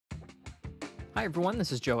Hi everyone,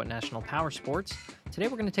 this is Joe at National Powersports. Today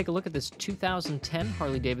we're going to take a look at this 2010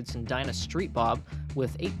 Harley Davidson Dyna Street Bob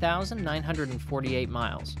with 8,948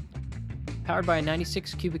 miles. Powered by a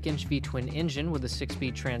 96 cubic inch V-twin engine with a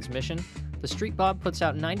 6-speed transmission, the Street Bob puts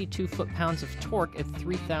out 92 foot-pounds of torque at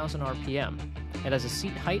 3,000 RPM. It has a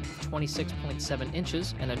seat height of 26.7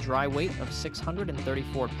 inches and a dry weight of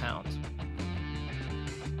 634 pounds.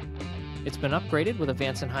 It's been upgraded with a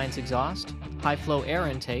Vance Hines exhaust, high-flow air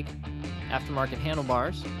intake, aftermarket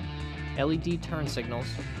handlebars, LED turn signals,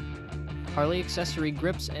 Harley accessory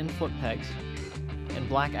grips and foot pegs, and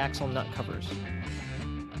black axle nut covers.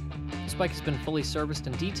 This bike has been fully serviced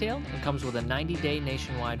and detailed and comes with a 90-day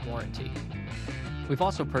nationwide warranty. We've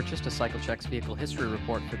also purchased a CycleCheck's vehicle history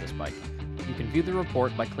report for this bike. You can view the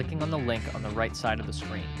report by clicking on the link on the right side of the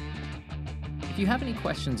screen. If you have any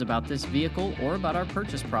questions about this vehicle or about our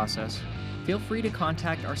purchase process, feel free to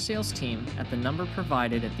contact our sales team at the number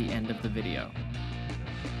provided at the end of the video.